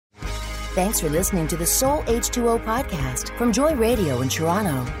Thanks for listening to the Soul H2O podcast from Joy Radio in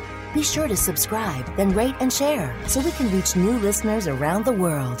Toronto. Be sure to subscribe, then rate and share so we can reach new listeners around the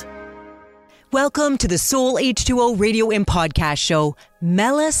world. Welcome to the Soul H2O Radio and Podcast Show,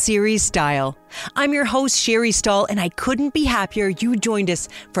 Mela Series Style. I'm your host, Sherry Stahl, and I couldn't be happier you joined us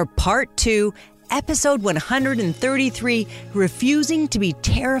for Part 2, Episode 133, Refusing to be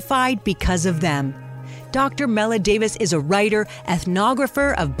Terrified Because of Them. Dr. Mela Davis is a writer,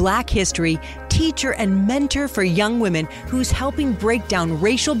 ethnographer of Black history, teacher and mentor for young women who's helping break down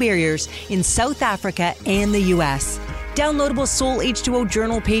racial barriers in South Africa and the U.S. Downloadable Soul H2O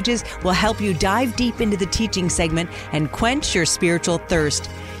journal pages will help you dive deep into the teaching segment and quench your spiritual thirst.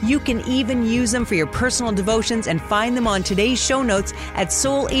 You can even use them for your personal devotions and find them on today's show notes at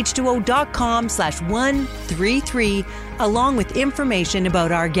soulh2o.com/133, along with information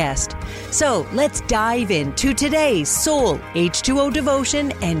about our guest. So let's dive into today's Soul H2O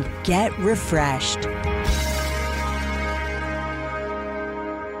devotion and get refreshed.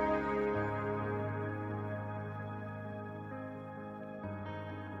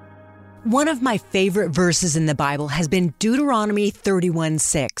 One of my favorite verses in the Bible has been Deuteronomy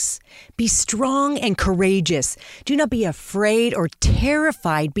 31:6. Be strong and courageous. Do not be afraid or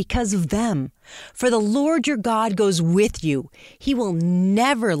terrified because of them. For the Lord your God goes with you. He will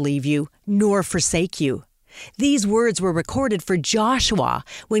never leave you nor forsake you. These words were recorded for Joshua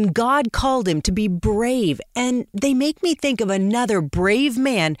when God called him to be brave, and they make me think of another brave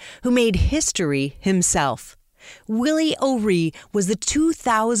man who made history himself. Willie O'Ree was the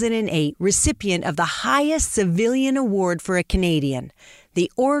 2008 recipient of the highest civilian award for a Canadian,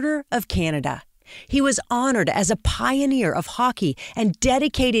 the Order of Canada. He was honored as a pioneer of hockey and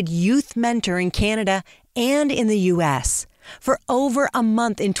dedicated youth mentor in Canada and in the U.S. For over a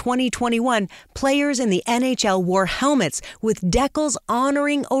month in 2021, players in the NHL wore helmets with decals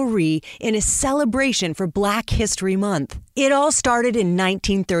honoring O'Ree in a celebration for Black History Month. It all started in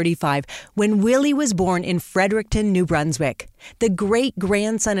 1935 when Willie was born in Fredericton, New Brunswick. The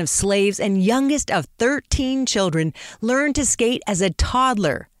great-grandson of slaves and youngest of 13 children learned to skate as a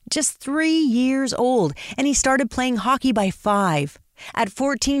toddler, just 3 years old, and he started playing hockey by 5. At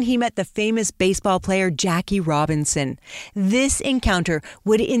 14, he met the famous baseball player Jackie Robinson. This encounter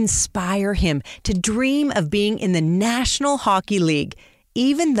would inspire him to dream of being in the National Hockey League,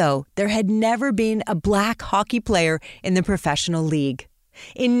 even though there had never been a black hockey player in the professional league.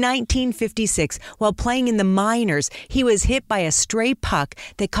 In 1956, while playing in the minors, he was hit by a stray puck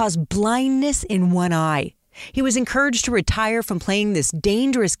that caused blindness in one eye. He was encouraged to retire from playing this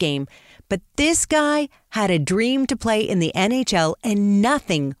dangerous game, but this guy had a dream to play in the NHL and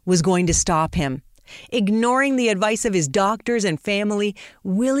nothing was going to stop him. Ignoring the advice of his doctors and family,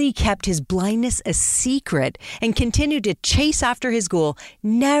 Willie kept his blindness a secret and continued to chase after his goal,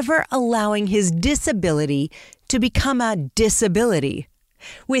 never allowing his disability to become a disability.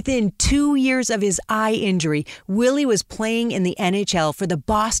 Within 2 years of his eye injury, Willie was playing in the NHL for the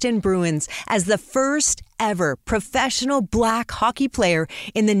Boston Bruins as the first ever professional black hockey player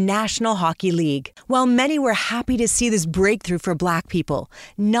in the National Hockey League. While many were happy to see this breakthrough for black people,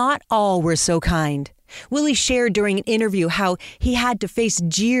 not all were so kind. Willie shared during an interview how he had to face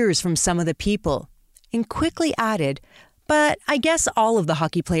jeers from some of the people, and quickly added, "But I guess all of the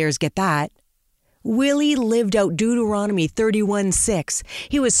hockey players get that." Willie lived out Deuteronomy 31:6.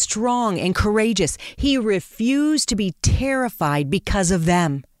 He was strong and courageous. He refused to be terrified because of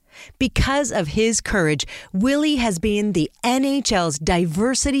them. Because of his courage, Willie has been the NHL's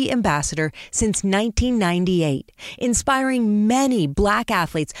diversity ambassador since 1998, inspiring many black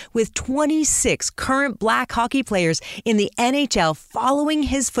athletes, with 26 current black hockey players in the NHL following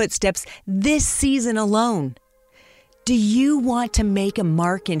his footsteps this season alone. Do you want to make a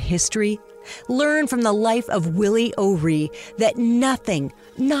mark in history? Learn from the life of Willie O'Ree that nothing,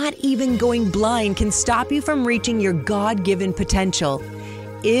 not even going blind, can stop you from reaching your God-given potential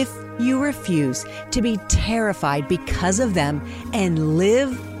if you refuse to be terrified because of them and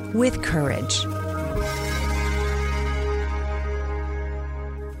live with courage.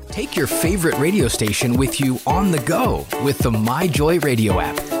 Take your favorite radio station with you on the go with the My Joy Radio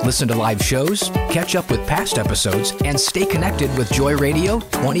app. Listen to live shows, catch up with past episodes, and stay connected with Joy Radio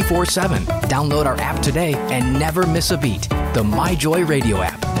 24/7. Download our app today and never miss a beat. The My Joy Radio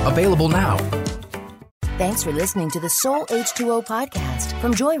app. Available now. Thanks for listening to the Soul H2O podcast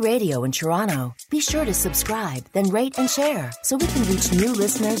from Joy Radio in Toronto. Be sure to subscribe, then rate and share so we can reach new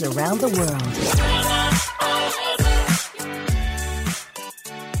listeners around the world.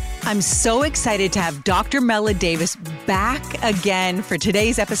 I'm so excited to have Dr. Mela Davis back again for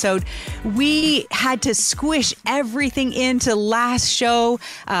today's episode. We had to squish everything into last show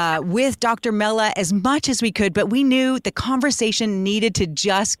with Dr. Mela as much as we could, but we knew the conversation needed to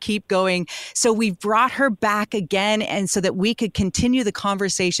just keep going. So we brought her back again, and so that we could continue the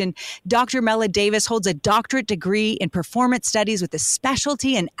conversation. Dr. Mela Davis holds a doctorate degree in performance studies with a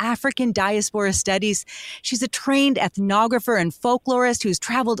specialty in African diaspora studies. She's a trained ethnographer and folklorist who's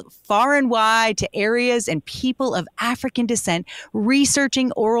traveled far and wide to areas and people of African descent,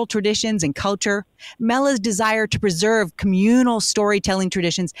 researching oral traditions and culture. Mela's desire to preserve communal storytelling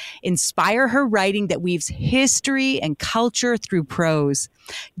traditions inspire her writing that weaves history and culture through prose.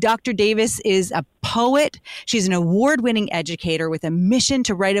 Dr. Davis is a poet. She's an award-winning educator with a mission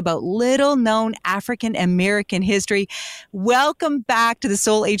to write about little-known African American history. Welcome back to the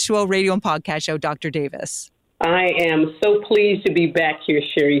Soul H2O Radio and Podcast Show, Dr. Davis. I am so pleased to be back here,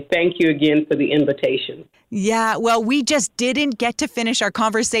 Sherry. Thank you again for the invitation. Yeah, well, we just didn't get to finish our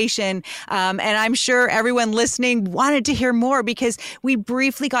conversation. And I'm sure everyone listening wanted to hear more because we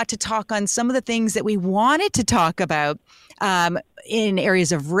briefly got to talk on some of the things that we wanted to talk about in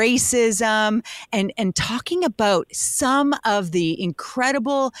areas of racism and talking about some of the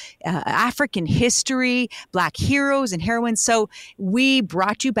incredible African history, Black heroes and heroines. So we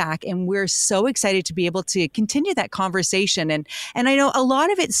brought you back, and we're so excited to be able to continue that conversation. And I know a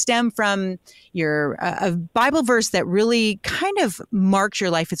lot of it stemmed from your a Bible verse that really kind of marked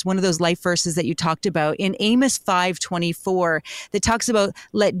your life. It's one of those life verses that you talked about in Amos 5:24 that talks about,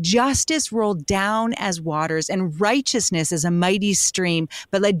 let justice roll down as waters and righteousness as a mighty stream,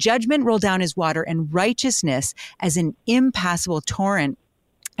 but let judgment roll down as water and righteousness as an impassable torrent.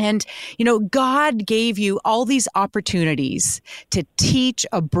 And, you know, God gave you all these opportunities to teach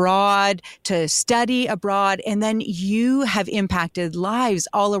abroad, to study abroad, and then you have impacted lives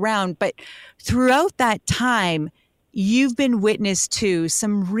all around. But throughout that time, you've been witness to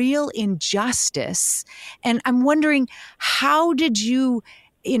some real injustice. And I'm wondering, how did you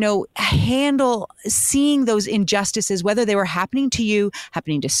handle seeing those injustices, whether they were happening to you,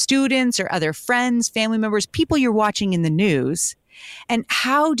 happening to students or other friends, family members, people you're watching in the news? And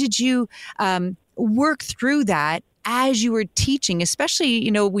how did you work through that as you were teaching, especially,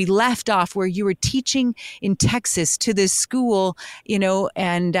 we left off where you were teaching in Texas to this school,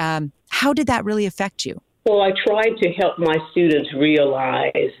 and how did that really affect you? Well, I tried to help my students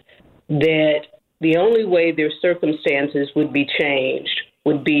realize that the only way their circumstances would be changed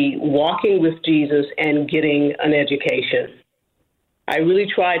would be walking with Jesus and getting an education. I really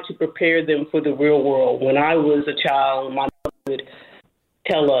tried to prepare them for the real world. When I was a child, my mother would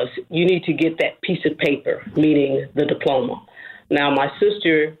tell us, you need to get that piece of paper, meaning the diploma. Now, my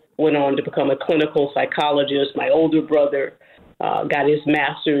sister went on to become a clinical psychologist. My older brother got his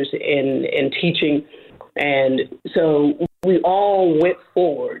master's in teaching. And so we all went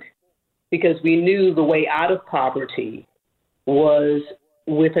forward because we knew the way out of poverty was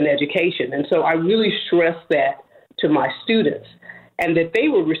with an education. And so I really stressed that to my students, and that they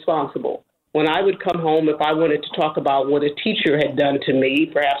were responsible. When I would come home, if I wanted to talk about what a teacher had done to me,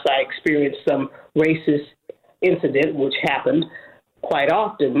 perhaps I experienced some racist incident, which happened quite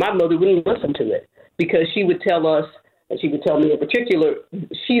often, my mother wouldn't listen to it because she would tell us, and she would tell me in particular,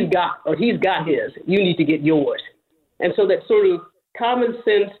 he's got his, you need to get yours. And so that sort of common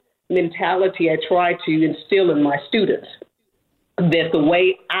sense mentality I try to instill in my students, that the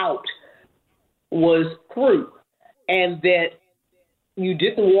way out was through, and that you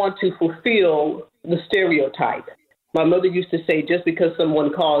didn't want to fulfill the stereotype. My mother used to say, just because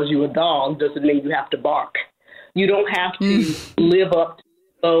someone calls you a dog doesn't mean you have to bark. You don't have to live up to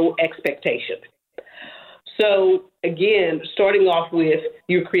low expectation. So again, starting off with,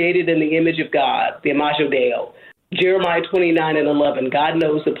 you're created in the image of God, the Imago Dei. Jeremiah 29:11, God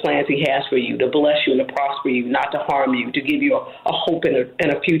knows the plans he has for you, to bless you and to prosper you, not to harm you, to give you a hope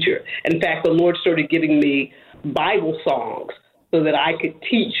and a future. In fact, the Lord started giving me Bible songs so that I could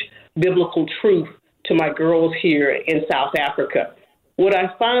teach biblical truth to my girls here in South Africa. What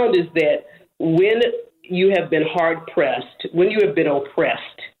I found is that when you have been hard-pressed, when you have been oppressed,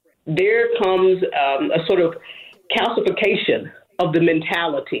 there comes a sort of calcification of the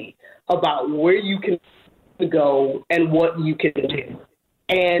mentality about where you can go and what you can do.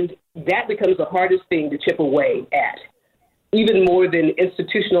 And that becomes the hardest thing to chip away at, even more than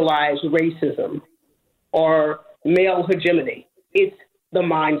institutionalized racism or male hegemony. It's the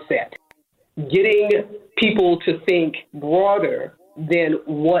mindset, getting people to think broader than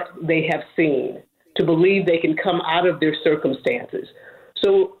what they have seen, to believe they can come out of their circumstances.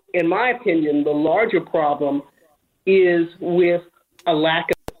 So in my opinion, the larger problem is with a lack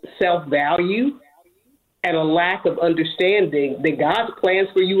of self-value and a lack of understanding that God's plans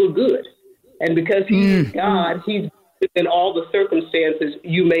for you are good. And because He is God, He's in all the circumstances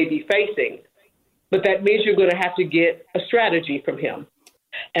you may be facing. But that means you're going to have to get a strategy from Him.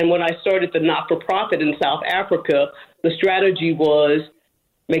 And when I started the not-for-profit in South Africa, the strategy was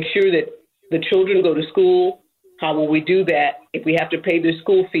make sure that the children go to school. How will we do that? If we have to pay their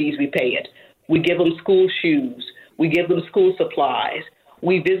school fees, we pay it. We give them school shoes. We give them school supplies.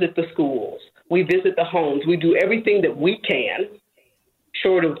 We visit the schools. We visit the homes. We do everything that we can,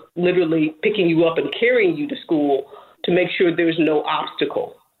 short of literally picking you up and carrying you to school, to make sure there's no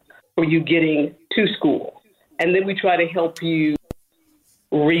obstacle for you getting to school. And then we try to help you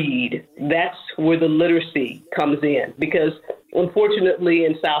read. That's where the literacy comes in, because unfortunately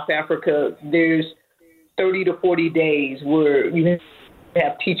in South Africa, there's 30 to 40 days where you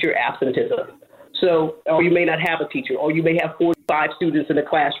have teacher absenteeism. So, or you may not have a teacher, or you may have 45 students in a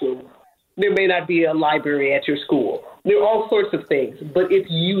classroom. There may not be a library at your school. There are all sorts of things. But if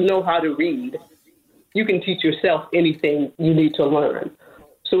you know how to read, you can teach yourself anything you need to learn.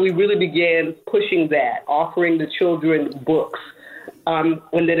 So we really began pushing that, offering the children books. And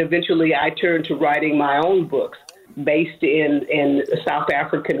then eventually I turned to writing my own books based in South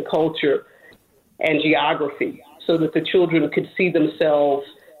African culture and geography, so that the children could see themselves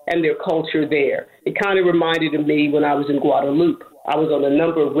and their culture there. It kind of reminded me when I was in Guadeloupe. I was on a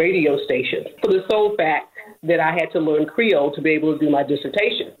number of radio stations for the sole fact that I had to learn Creole to be able to do my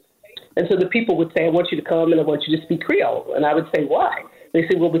dissertation. And so the people would say, I want you to come and I want you to speak Creole. And I would say, why? They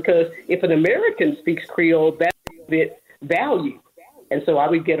said, well, because if an American speaks Creole, that's a bit value. And so I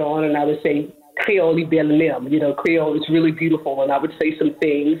would get on and I would say, Creole est belle même, Creole is really beautiful. And I would say some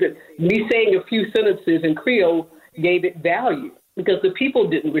things. And me saying a few sentences in Creole gave it value, because the people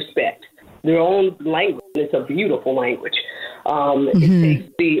didn't respect their own language. It's a beautiful language. It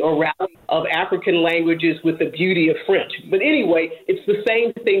takes the orality of African languages with the beauty of French. But anyway, it's the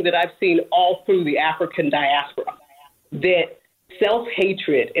same thing that I've seen all through the African diaspora, that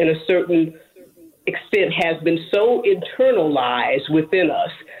self-hatred in a certain extent has been so internalized within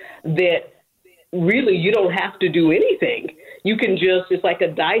us that really you don't have to do anything. You can just, it's like a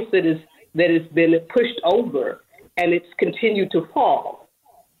dice that has been pushed over and it's continued to fall,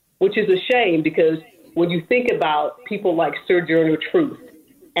 which is a shame, because when you think about people like Sojourner Truth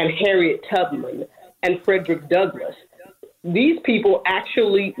and Harriet Tubman and Frederick Douglass, these people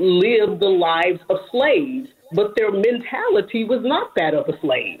actually lived the lives of slaves, but their mentality was not that of a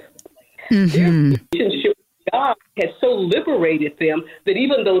slave. Their relationship with God had so liberated them that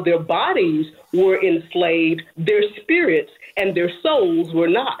even though their bodies were enslaved, their spirits and their souls were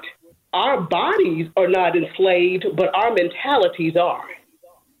not. Our bodies are not enslaved, but our mentalities are.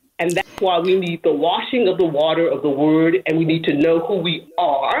 And that's why we need the washing of the water of the word, and we need to know who we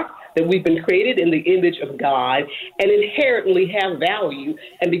are, that we've been created in the image of God and inherently have value,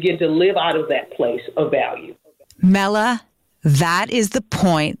 and begin to live out of that place of value. Mela, that is the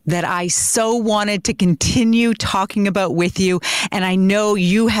point that I so wanted to continue talking about with you. And I know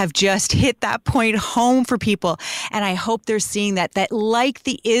you have just hit that point home for people. And I hope they're seeing that like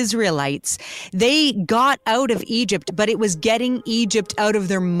the Israelites, they got out of Egypt, but it was getting Egypt out of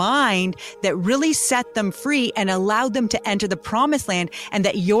their mind that really set them free and allowed them to enter the promised land. And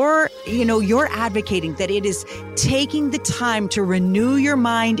that you're advocating that it is taking the time to renew your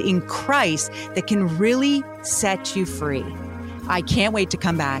mind in Christ that can really set you free. I can't wait to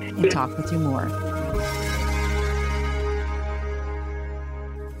come back and talk with you more.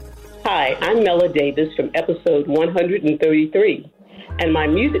 Hi, I'm Mela Davis from episode 133, and my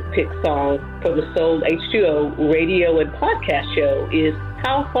music pick song for the Soul H2O radio and podcast show is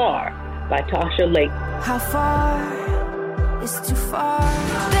How Far by Tasha Lake. How far is too far?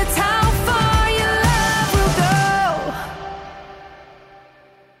 That's how far your love will go.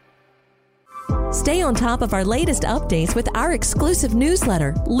 Stay on top of our latest updates with our exclusive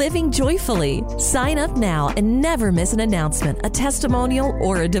newsletter, Living Joyfully. Sign up now and never miss an announcement, a testimonial,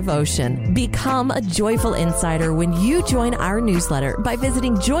 or a devotion. Become a joyful insider when you join our newsletter by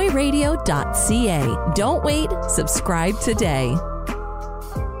visiting joyradio.ca. Don't wait. Subscribe today.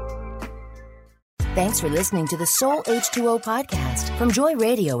 Thanks for listening to the Soul H2O podcast from Joy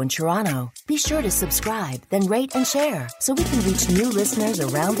Radio in Toronto. Be sure to subscribe, then rate and share so we can reach new listeners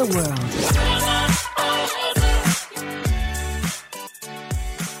around the world.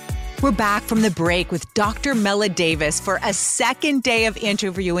 We're back from the break with Dr. Mela Davis for a second day of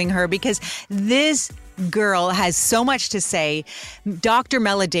interviewing her, because this girl has so much to say. Dr.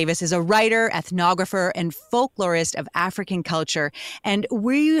 Mela Davis is a writer, ethnographer, and folklorist of African culture. And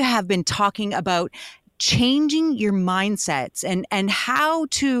we have been talking about changing your mindsets and how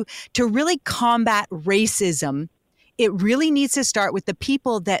to really combat racism, it really needs to start with the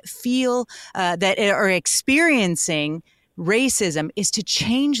people that feel that are experiencing racism, is to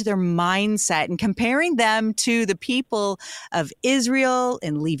change their mindset, and comparing them to the people of Israel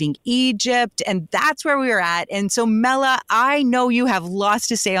and leaving Egypt. And that's where we are at. And so, Mela, I know you have lots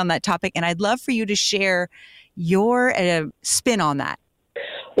to say on that topic, and I'd love for you to share your spin on that.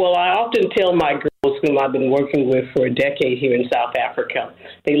 Well, I often tell my girls, whom I've been working with for a decade here in South Africa,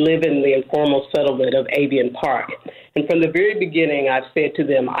 they live in the informal settlement of Avian Park. And from the very beginning, I've said to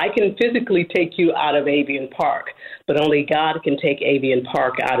them, I can physically take you out of Avian Park, but only God can take Avian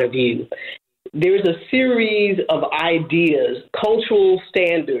Park out of you. There's a series of ideas, cultural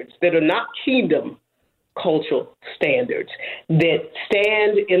standards that are not kingdom cultural standards, that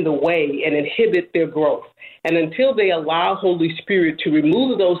stand in the way and inhibit their growth. And until they allow Holy Spirit to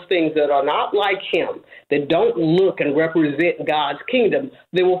remove those things that are not like him, that don't look and represent God's kingdom,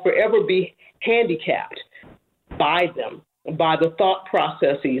 they will forever be handicapped by them, by the thought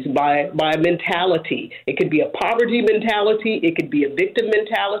processes, by mentality. It could be a poverty mentality. It could be a victim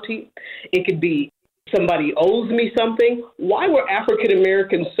mentality. It could be somebody owes me something. Why were African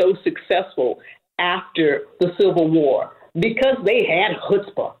Americans so successful after the Civil War? Because they had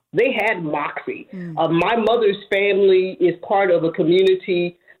chutzpah. They had moxie. My mother's family is part of a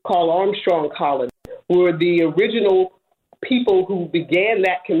community called Armstrong Colony, where the original people who began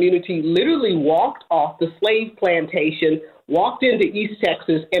that community literally walked off the slave plantation, walked into East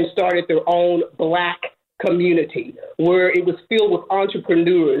Texas, and started their own Black community, where it was filled with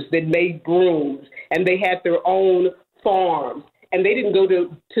entrepreneurs that made brooms, and they had their own farms, and they didn't go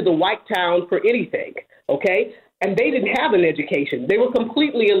to the white town for anything, okay? And they didn't have an education. They were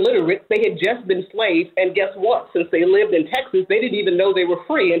completely illiterate. They had just been slaves. And guess what? Since they lived in Texas, they didn't even know they were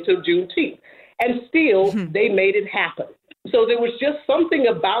free until Juneteenth. And still, they made it happen. So there was just something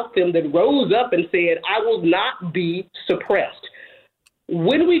about them that rose up and said, I will not be suppressed.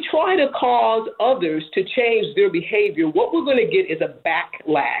 When we try to cause others to change their behavior, what we're going to get is a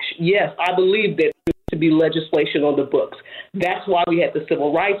backlash. Yes, I believe that to be legislation on the books. That's why we had the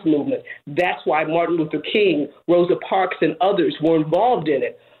Civil Rights Movement. That's why Martin Luther King, Rosa Parks, and others were involved in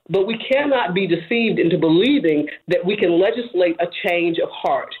it. But we cannot be deceived into believing that we can legislate a change of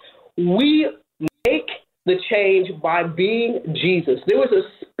heart. We make the change by being Jesus. There was a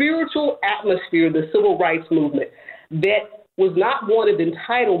spiritual atmosphere in the Civil Rights Movement that was not one of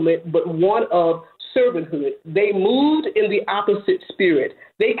entitlement, but one of servanthood. They moved in the opposite spirit.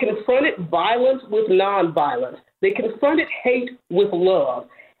 They confronted violence with nonviolence. They confronted hate with love.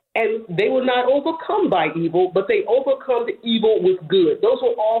 And they were not overcome by evil, but they overcome the evil with good. Those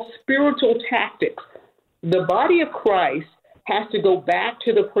were all spiritual tactics. The body of Christ has to go back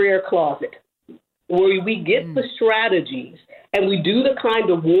to the prayer closet, where we get the strategies and we do the kind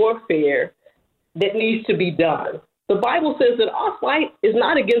of warfare that needs to be done. The Bible says that our fight is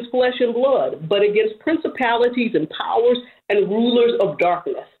not against flesh and blood, but against principalities and powers and rulers of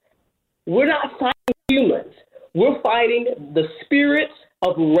darkness. We're not fighting humans. We're fighting the spirits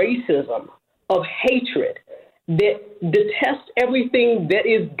of racism, of hatred, that detest everything that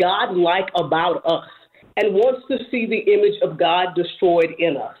is God-like about us and wants to see the image of God destroyed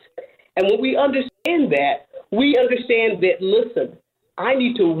in us. And when we understand that, we understand that, listen, I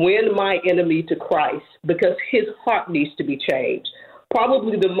need to win my enemy to Christ because his heart needs to be changed.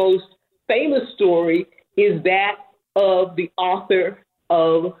 Probably the most famous story is that of the author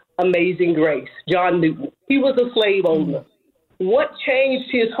of Amazing Grace, John Newton. He was a slave owner. What changed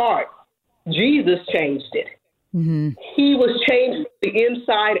his heart? Jesus changed it. He was changed from the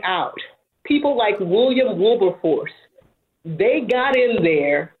inside out. People like William Wilberforce, they got in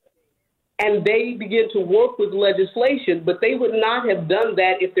there and they began to work with legislation, but they would not have done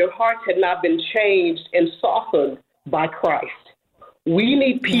that if their hearts had not been changed and softened by Christ. We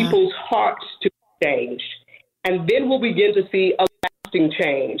need people's hearts to be changed, and then we'll begin to see a lasting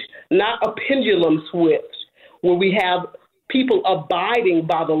change, not a pendulum switch where we have people abiding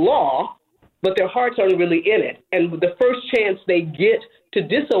by the law, but their hearts aren't really in it. And the first chance they get to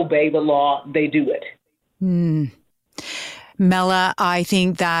disobey the law, they do it. Mela, I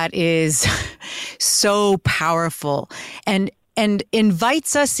think that is so powerful and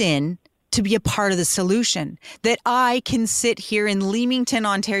invites us in to be a part of the solution, that I can sit here in Leamington,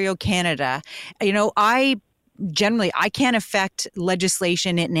 Ontario, Canada. You know, I can't affect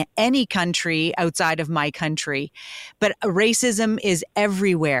legislation in any country outside of my country, but racism is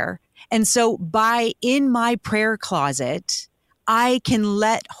everywhere. And so in my prayer closet, I can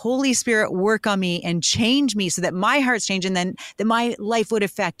let Holy Spirit work on me and change me so that my heart's changed and then that my life would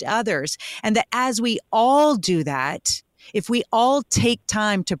affect others. And that as we all do that, if we all take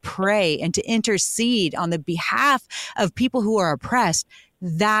time to pray and to intercede on the behalf of people who are oppressed,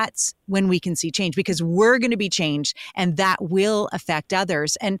 that's when we can see change, because we're going to be changed and that will affect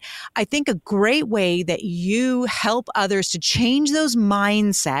others. And I think a great way that you help others to change those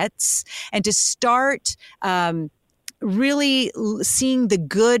mindsets and to start really seeing the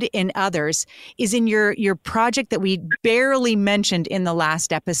good in others is in your project that we barely mentioned in the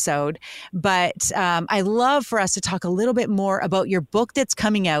last episode. But I love for us to talk a little bit more about your book that's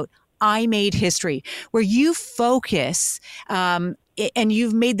coming out, I Made History, where you focus and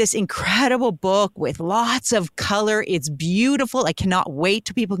you've made this incredible book with lots of color. It's beautiful. I cannot wait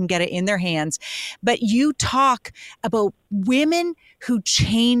till people can get it in their hands. But you talk about women who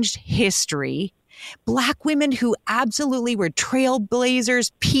changed history, Black women who absolutely were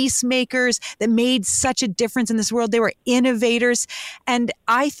trailblazers, peacemakers that made such a difference in this world. They were innovators. And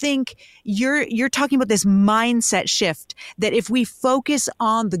I think you're talking about this mindset shift that if we focus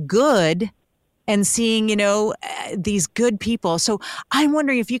on the good and seeing, these good people. So I'm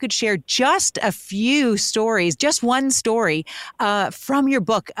wondering if you could share just a few stories, just one story from your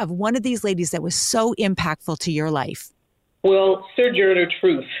book of one of these ladies that was so impactful to your life. Well, Sojourner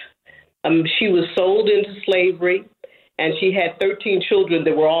Truth. She was sold into slavery, and she had 13 children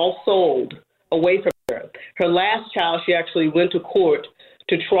that were all sold away from her. Her last child, she actually went to court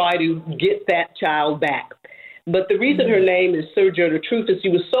to try to get that child back. But the reason her name is Sojourner Truth is she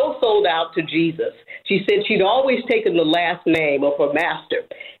was so sold out to Jesus. She said she'd always taken the last name of her master.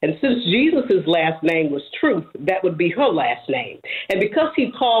 And since Jesus' last name was Truth, that would be her last name. And because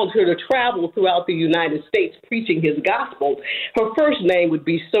he called her to travel throughout the United States preaching his gospel, her first name would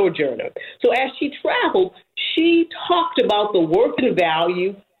be Sojourner. So as she traveled, she talked about the worth and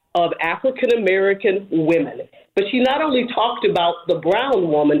value of African-American women. But she not only talked about the brown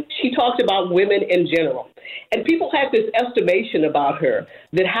woman, she talked about women in general. And people had this estimation about her,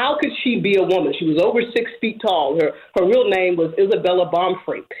 that how could she be a woman? She was over 6 feet tall. Her real name was Isabella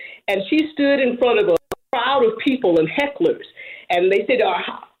Baumfree. And she stood in front of a crowd of people and hecklers. And they said,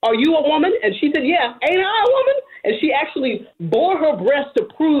 are you a woman? And she said, yeah, ain't I a woman? And she actually bore her breast to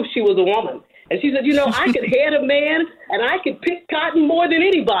prove she was a woman. And she said, I could head a man and I could pick cotton more than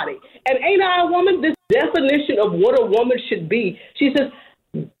anybody. And ain't I a woman? This definition of what a woman should be. She says,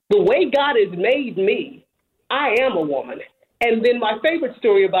 the way God has made me, I am a woman. And then my favorite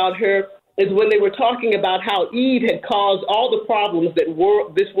story about her is when they were talking about how Eve had caused all the problems that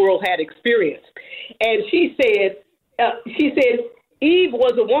this world had experienced. And she said, Eve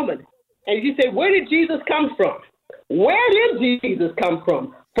was a woman. And she said, where did Jesus come from? Where did Jesus come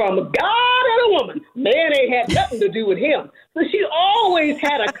from? From God and a woman. Man ain't had nothing to do with him. So she always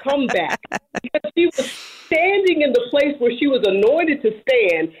had a comeback because she was standing in the place where she was anointed to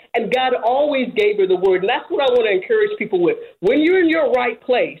stand, and God always gave her the word. And that's what I want to encourage people with. When you're in your right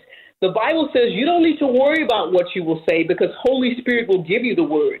place, the Bible says you don't need to worry about what you will say because Holy Spirit will give you the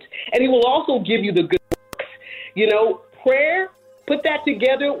words, and he will also give you the good works. Prayer, put that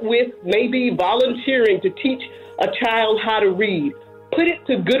together with maybe volunteering to teach a child how to read. Put it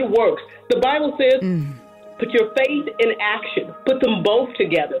to good works. The Bible says, put your faith in action. Put them both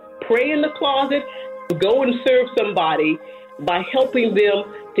together. Pray in the closet. Go and serve somebody by helping them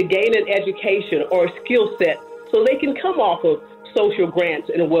to gain an education or a skill set so they can come off of social grants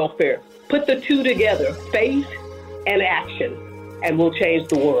and welfare. Put the two together, faith and action, and we'll change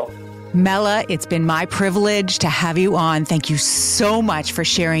the world. Mela, it's been my privilege to have you on. Thank you so much for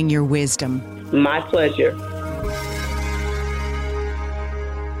sharing your wisdom. My pleasure.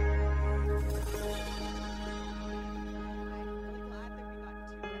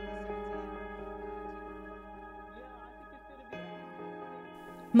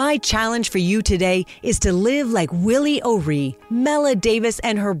 My challenge for you today is to live like Willie O'Ree, Mela Davis,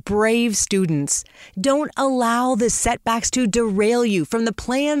 and her brave students. Don't allow the setbacks to derail you from the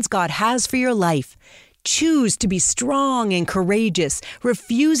plans God has for your life. Choose to be strong and courageous,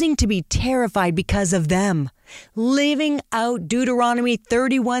 refusing to be terrified because of them. Living out Deuteronomy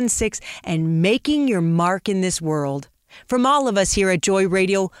 31:6 and making your mark in this world. From all of us here at Joy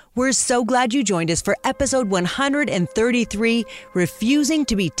Radio, We're so glad you joined us for episode 133, Refusing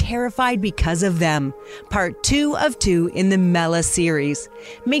to be Terrified Because of Them, part 2 of 2 in the Mela series.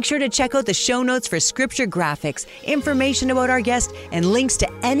 Make sure to check out the show notes for scripture graphics, information about our guest, and links to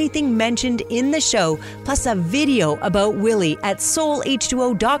anything mentioned in the show, plus a video about Willie at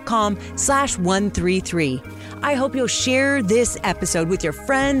soulh2o.com/133. I hope you'll share this episode with your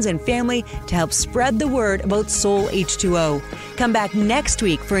friends and family to help spread the word about Soul H2O. Come back next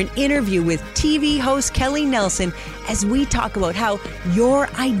week for an interview with TV host Kelly Nelson as we talk about how your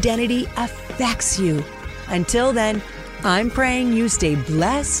identity affects you. Until then, I'm praying you stay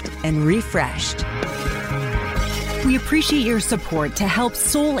blessed and refreshed. We appreciate your support to help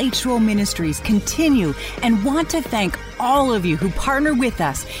Soul H2O Ministries continue and want to thank all of you who partner with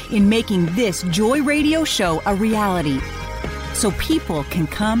us in making this Joy Radio show a reality so people can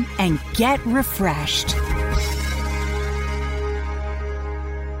come and get refreshed.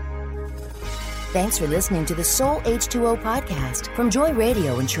 Thanks for listening to the Soul H2O podcast from Joy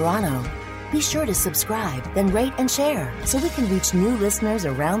Radio in Toronto. Be sure to subscribe, then rate and share so we can reach new listeners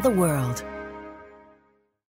around the world.